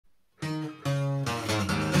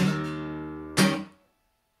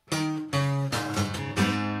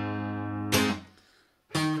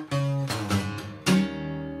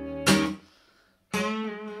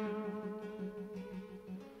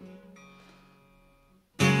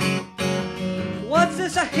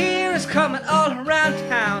Police I hear is coming all around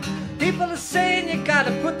town. People are saying you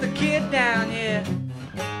gotta put the kid down, yeah.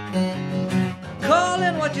 Call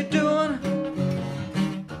in what you're doing.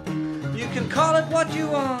 You can call it what you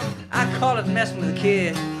want. I call it messing with a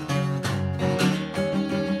kid.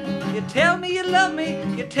 You tell me you love me,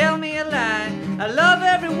 you tell me a lie. I love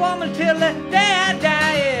every woman till the day I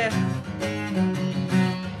die, yeah.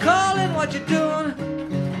 Call in what you're doing.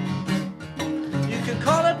 You can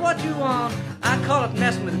call it what you want. I call it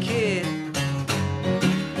messing with a kid.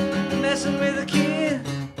 Messing with a kid.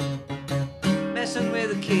 Messing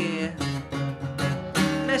with a kid.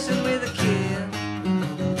 Messing with a kid.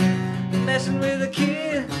 Messing with a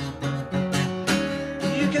kid.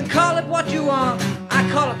 You can call it what you want. I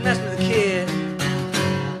call it messing with a kid.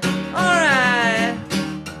 Alright.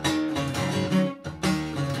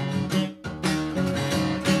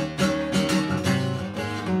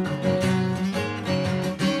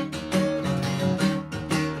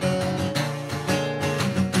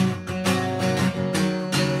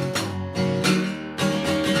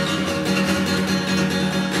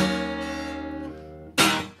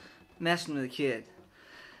 Messing with a kid.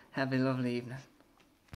 Have a lovely evening.